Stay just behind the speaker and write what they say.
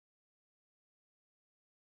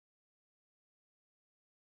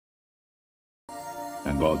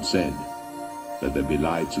And God said, Let there be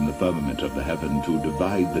lights in the firmament of the heaven to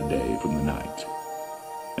divide the day from the night.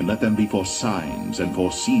 And let them be for signs, and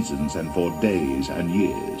for seasons, and for days and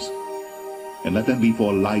years. And let them be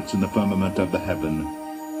for lights in the firmament of the heaven,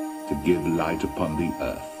 to give light upon the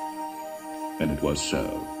earth. And it was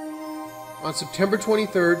so. On September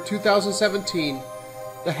 23rd, 2017,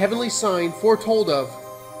 the heavenly sign foretold of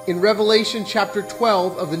in Revelation chapter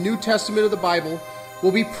 12 of the New Testament of the Bible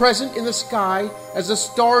will be present in the sky as the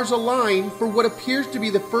stars align for what appears to be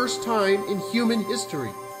the first time in human history.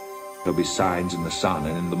 There'll be signs in the sun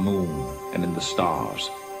and in the moon and in the stars,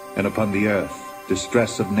 and upon the earth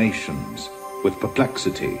distress of nations, with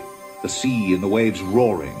perplexity, the sea and the waves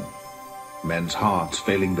roaring, men's hearts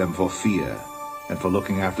failing them for fear, and for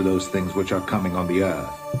looking after those things which are coming on the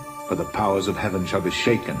earth, for the powers of heaven shall be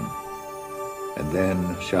shaken. And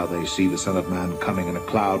then shall they see the Son of Man coming in a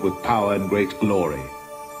cloud with power and great glory.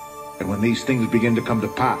 And when these things begin to come to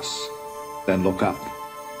pass, then look up,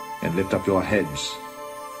 and lift up your heads,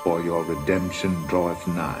 for your redemption draweth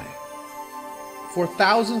nigh. For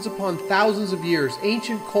thousands upon thousands of years,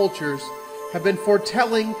 ancient cultures have been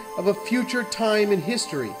foretelling of a future time in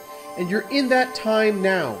history, and you're in that time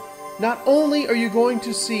now. Not only are you going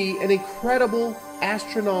to see an incredible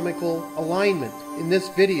astronomical alignment in this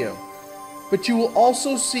video, but you will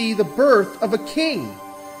also see the birth of a king,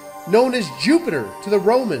 known as Jupiter to the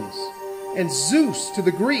Romans and Zeus to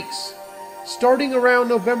the Greeks. Starting around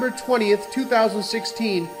November 20th,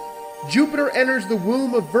 2016, Jupiter enters the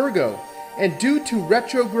womb of Virgo, and due to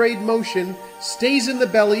retrograde motion, stays in the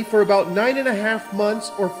belly for about 9.5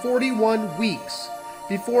 months or 41 weeks,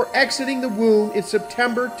 before exiting the womb in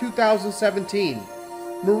September 2017.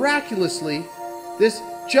 Miraculously, this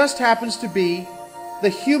just happens to be the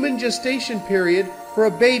human gestation period for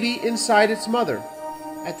a baby inside its mother.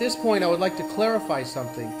 At this point, I would like to clarify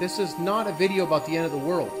something. This is not a video about the end of the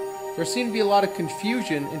world. There seemed to be a lot of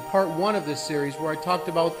confusion in part 1 of this series where I talked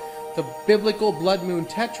about the biblical blood moon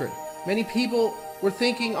tetrad. Many people were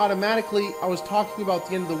thinking automatically I was talking about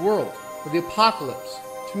the end of the world, or the apocalypse.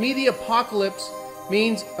 To me, the apocalypse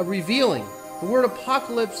means a revealing. The word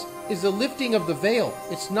apocalypse is the lifting of the veil.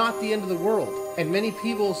 It's not the end of the world, and many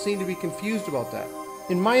people seem to be confused about that.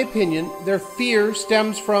 In my opinion, their fear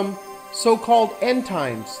stems from so-called end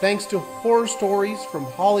times, thanks to horror stories from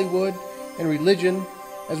Hollywood and religion,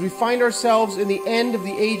 as we find ourselves in the end of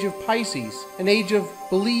the age of Pisces, an age of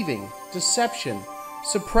believing, deception,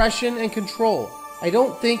 suppression, and control. I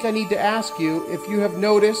don't think I need to ask you if you have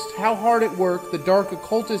noticed how hard at work the dark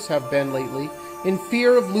occultists have been lately in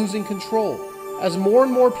fear of losing control. As more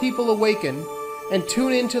and more people awaken and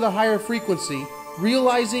tune into the higher frequency,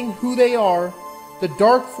 realizing who they are, the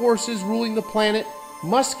dark forces ruling the planet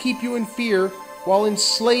must keep you in fear while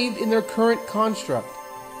enslaved in their current construct.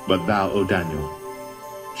 But thou, O Daniel,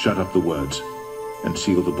 shut up the words and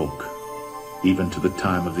seal the book, even to the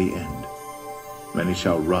time of the end. Many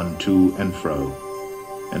shall run to and fro,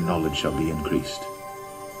 and knowledge shall be increased.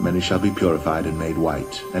 Many shall be purified and made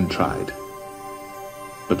white and tried.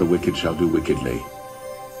 But the wicked shall do wickedly,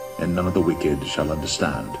 and none of the wicked shall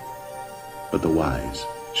understand, but the wise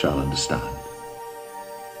shall understand.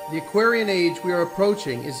 The Aquarian age we are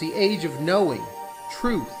approaching is the age of knowing,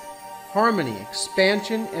 truth, harmony,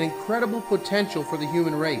 expansion, and incredible potential for the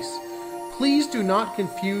human race. Please do not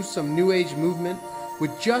confuse some New Age movement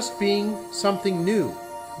with just being something new.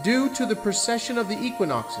 Due to the precession of the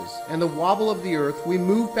equinoxes and the wobble of the earth, we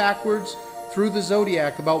move backwards through the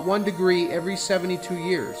zodiac about 1 degree every 72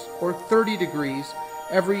 years, or 30 degrees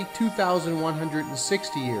every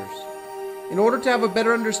 2,160 years. In order to have a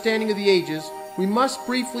better understanding of the ages, we must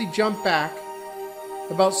briefly jump back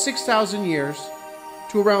about 6,000 years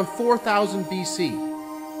to around 4000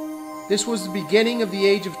 BC. This was the beginning of the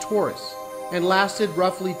age of Taurus and lasted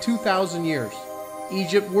roughly 2,000 years.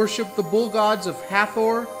 Egypt worshipped the bull gods of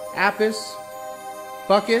Hathor, Apis,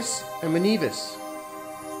 Bacchus, and Mnevis.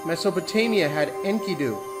 Mesopotamia had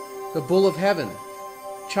Enkidu, the bull of heaven.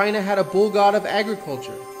 China had a bull god of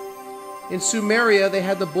agriculture. In Sumeria they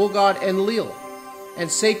had the bull god Enlil, and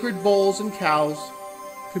sacred bulls and cows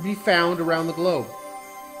could be found around the globe.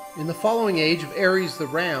 In the following age of Aries the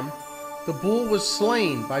ram, the bull was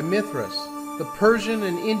slain by Mithras, the Persian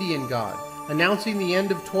and Indian god, announcing the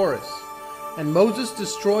end of Taurus, and Moses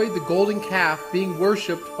destroyed the golden calf being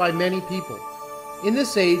worshipped by many people. In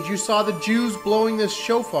this age you saw the Jews blowing the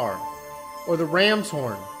shofar, or the ram's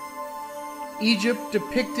horn. Egypt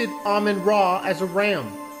depicted Amun-Ra as a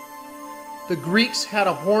ram. The Greeks had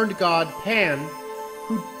a horned god, Pan,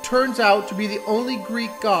 who turns out to be the only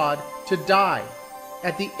Greek god to die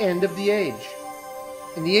at the end of the age.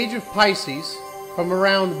 In the age of Pisces, From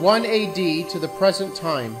around 1 AD to the present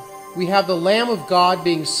time, we have the Lamb of God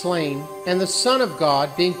being slain and the Son of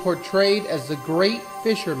God being portrayed as the great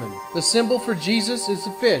fisherman. The symbol for Jesus is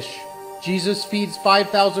the fish. Jesus feeds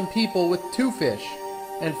 5,000 people with 2 fish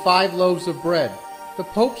and 5 loaves of bread. The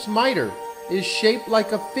Pope's mitre is shaped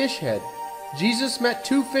like a fish head. Jesus met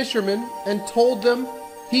 2 fishermen and told them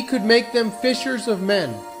he could make them fishers of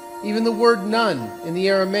men. Even the word nun in the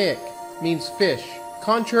Aramaic means fish.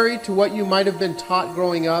 Contrary to what you might have been taught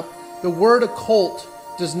growing up, the word occult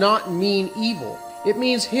does not mean evil. It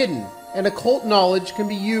means hidden, and occult knowledge can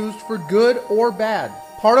be used for good or bad.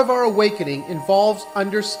 Part of our awakening involves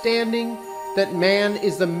understanding that man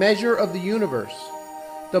is the measure of the universe,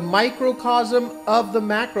 the microcosm of the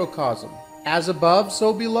macrocosm, as above,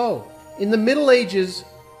 so below. In the Middle Ages,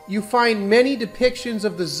 you find many depictions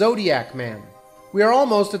of the zodiac man. We are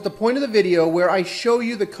almost at the point of the video where I show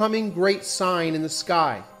you the coming great sign in the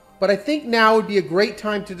sky. But I think now would be a great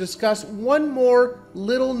time to discuss one more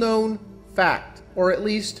little known fact, or at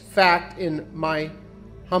least fact in my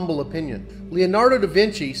humble opinion. Leonardo da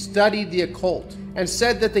Vinci studied the occult and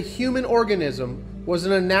said that the human organism was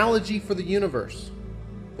an analogy for the universe.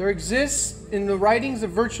 There exists in the writings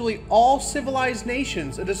of virtually all civilized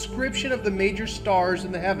nations a description of the major stars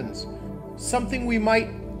in the heavens, something we might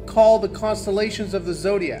call the constellations of the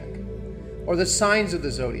zodiac, or the signs of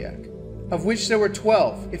the zodiac, of which there were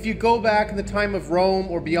 12. If you go back in the time of Rome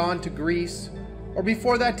or beyond to Greece, or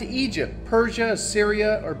before that to Egypt, Persia,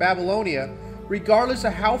 Assyria, or Babylonia, regardless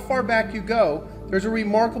of how far back you go, there's a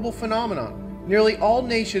remarkable phenomenon. Nearly all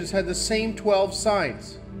nations had the same 12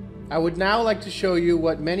 signs. I would now like to show you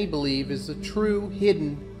what many believe is the true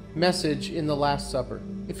hidden message in the Last Supper.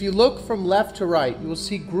 If you look from left to right, you will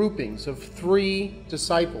see groupings of 3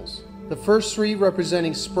 disciples. The first 3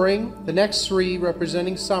 representing spring, the next 3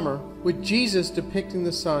 representing summer, with Jesus depicting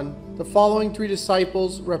the sun, the following 3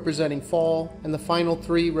 disciples representing fall, and the final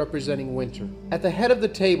 3 representing winter. At the head of the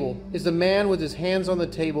table is the man with his hands on the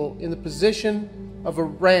table in the position of a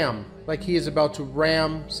ram, like he is about to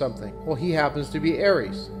ram something. Well, he happens to be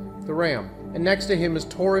Aries, the ram. And next to him is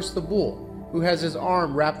Taurus the bull, who has his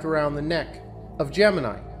arm wrapped around the neck of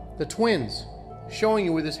Gemini, the twins, showing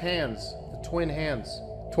you with his hands, the twin hands.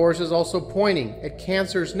 Taurus is also pointing at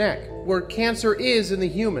Cancer's neck, where Cancer is in the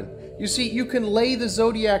human. You see, you can lay the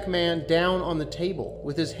zodiac man down on the table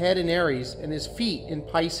with his head in Aries and his feet in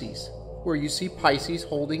Pisces, where you see Pisces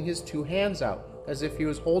holding his 2 hands out, as if he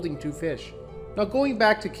was holding 2 fish. Now going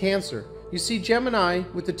back to Cancer, you see Gemini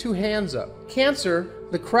with the 2 hands up. Cancer,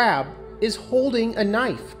 the crab, is holding a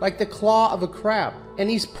knife, like the claw of a crab, and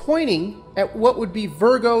he's pointing at what would be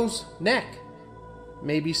Virgo's neck,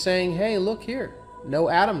 maybe saying, hey, look here,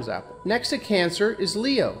 no Adam's apple. Next to Cancer is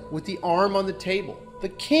Leo, with the arm on the table, the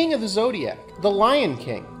king of the zodiac, the Lion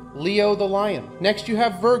King, Leo the lion. Next you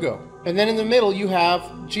have Virgo, and then in the middle you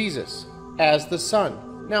have Jesus as the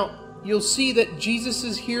sun. Now, you'll see that Jesus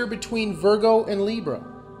is here between Virgo and Libra.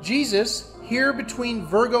 Jesus, here between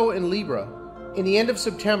Virgo and Libra, in the end of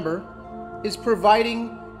September, is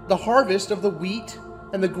providing the harvest of the wheat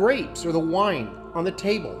and the grapes, or the wine, on the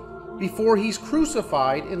table before he's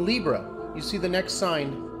crucified in Libra. You see the next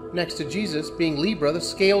sign next to Jesus being Libra, the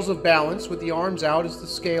scales of balance with the arms out as the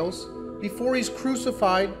scales, before he's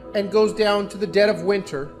crucified and goes down to the dead of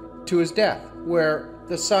winter to his death, where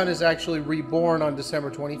the sun is actually reborn on December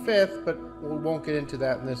 25th, but we won't get into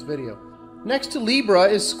that in this video. Next to Libra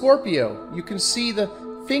is Scorpio. You can see the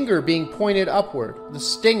finger being pointed upward, the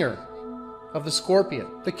stinger of the scorpion.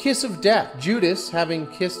 The kiss of death, Judas having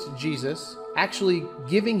kissed Jesus, actually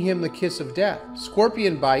giving him the kiss of death.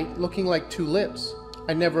 Scorpion bite looking like 2 lips.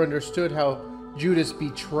 I never understood how Judas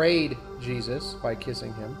betrayed Jesus by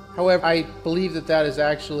kissing him. However, I believe that that is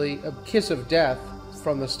actually a kiss of death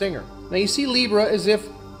from the stinger. Now you see Libra, as if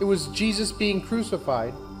it was Jesus being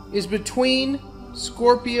crucified, is between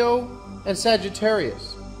Scorpio and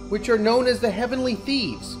Sagittarius, which are known as the heavenly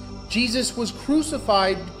thieves. Jesus was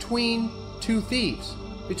crucified between 2 thieves.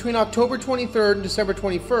 Between October 23rd and December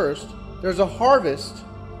 21st, there's a harvest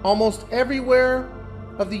almost everywhere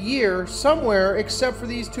of the year, somewhere except for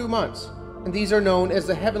these 2 months. And these are known as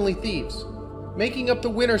the heavenly thieves. Making up the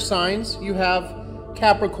winter signs, you have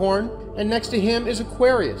Capricorn, and next to him is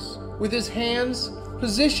Aquarius, with his hands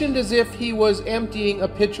positioned as if he was emptying a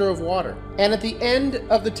pitcher of water. And at the end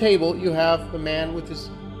of the table, you have the man with his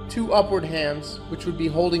 2 upward hands, which would be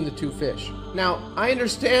holding the 2 fish. Now, I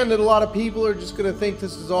understand that a lot of people are just going to think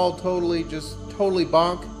this is all totally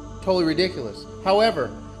bonk, totally ridiculous.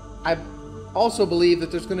 However, I also believe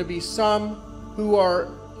that there's going to be some who are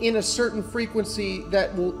in a certain frequency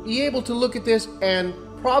that will be able to look at this and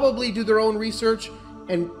probably do their own research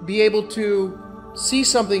and be able to see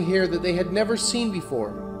something here that they had never seen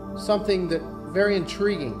before, something that very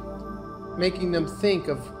intriguing, making them think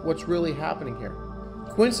of what's really happening here.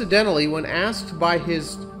 Coincidentally, when asked by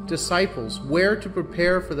his disciples where to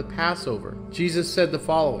prepare for the Passover, Jesus said the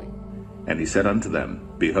following. And he said unto them,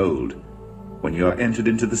 Behold, when you are entered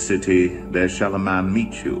into the city, there shall a man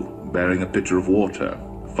meet you, bearing a pitcher of water.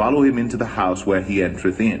 Follow him into the house where he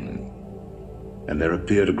entereth in. And there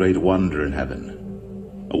appeared a great wonder in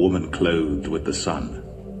heaven, a woman clothed with the sun,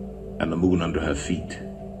 and the moon under her feet,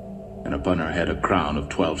 and upon her head a crown of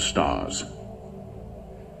 12 stars.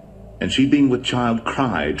 And she being with child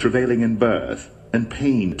cried, travailing in birth, and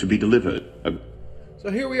pain to be delivered.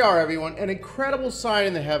 So here we are, everyone, an incredible sign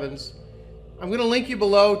in the heavens. I'm going to link you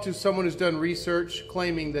below to someone who's done research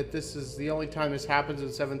claiming that this is the only time this happens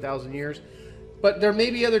in 7,000 years. But there may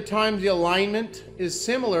be other times the alignment is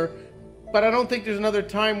similar, but I don't think there's another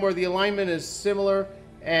time where the alignment is similar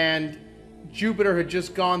and Jupiter had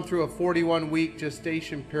just gone through a 41-week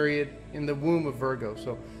gestation period in the womb of Virgo.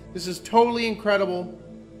 So this is totally incredible.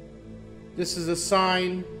 This is a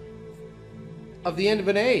sign of the end of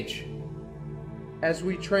an age as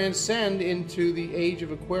we transcend into the age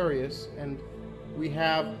of Aquarius and we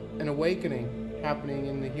have an awakening happening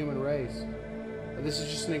in the human race. This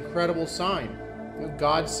is just an incredible sign. You know,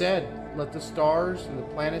 God said, let the stars and the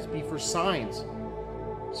planets be for signs.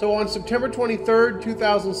 So on September 23rd,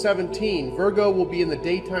 2017, Virgo will be in the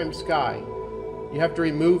daytime sky. You have to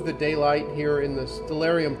remove the daylight here in the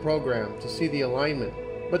stellarium program to see the alignment.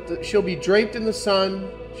 But she'll be draped in the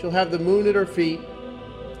sun. She'll have the moon at her feet.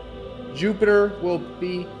 Jupiter will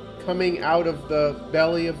be coming out of the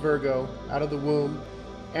belly of Virgo, out of the womb,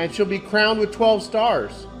 and she'll be crowned with 12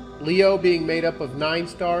 stars. Leo being made up of 9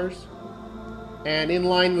 stars, and in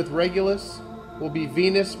line with Regulus will be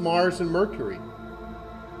Venus, Mars, and Mercury,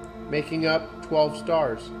 making up 12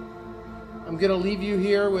 stars. I'm going to leave you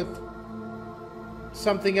here with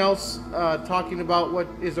something else, talking about what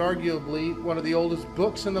is arguably one of the oldest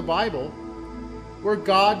books in the Bible, where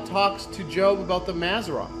God talks to Job about the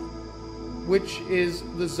Mazzaroth, which is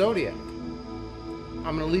the zodiac. I'm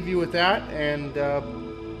going to leave you with that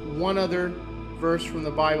and one other verse from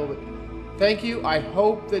the Bible. But thank you. I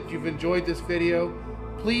hope that you've enjoyed this video.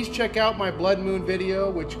 Please check out my blood moon video,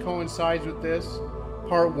 which coincides with this,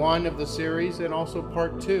 part 1 of the series, and also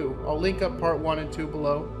part 2. I'll link up part 1 and 2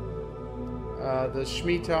 below. The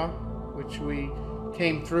Shemitah, which we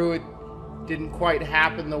came through, it didn't quite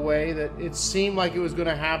happen the way that it seemed like it was going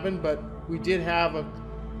to happen, but we did have a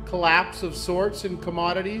collapse of sorts in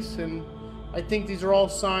commodities, and I think these are all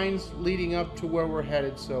signs leading up to where we're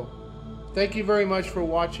headed. So thank you very much for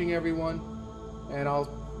watching, everyone, and I'll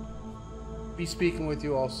be speaking with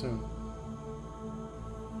you all soon.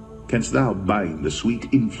 Canst thou bind the sweet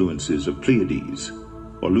influences of Pleiades,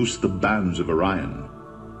 or loose the bands of Orion?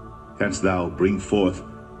 Canst thou bring forth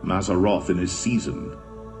Mazzaroth in his season,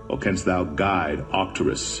 or canst thou guide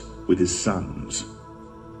Arcturus with his sons?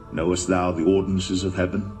 Knowest thou the ordinances of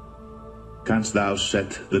heaven? Canst thou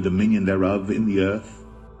set the dominion thereof in the earth?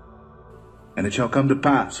 And it shall come to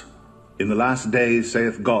pass, in the last days,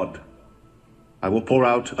 saith God, I will pour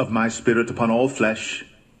out of my spirit upon all flesh,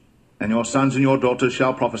 and your sons and your daughters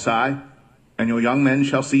shall prophesy, and your young men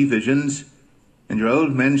shall see visions, and your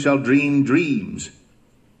old men shall dream dreams.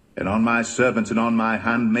 And on my servants and on my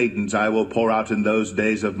handmaidens I will pour out in those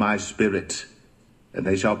days of my spirit, and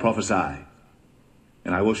they shall prophesy.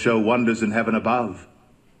 And I will show wonders in heaven above,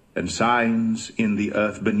 and signs in the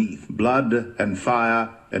earth beneath, blood and fire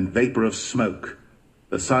and vapor of smoke.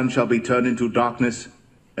 The sun shall be turned into darkness,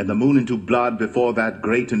 and the moon into blood before that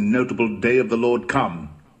great and notable day of the Lord come.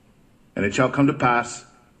 And it shall come to pass,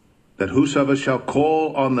 that whosoever shall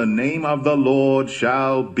call on the name of the Lord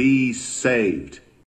shall be saved.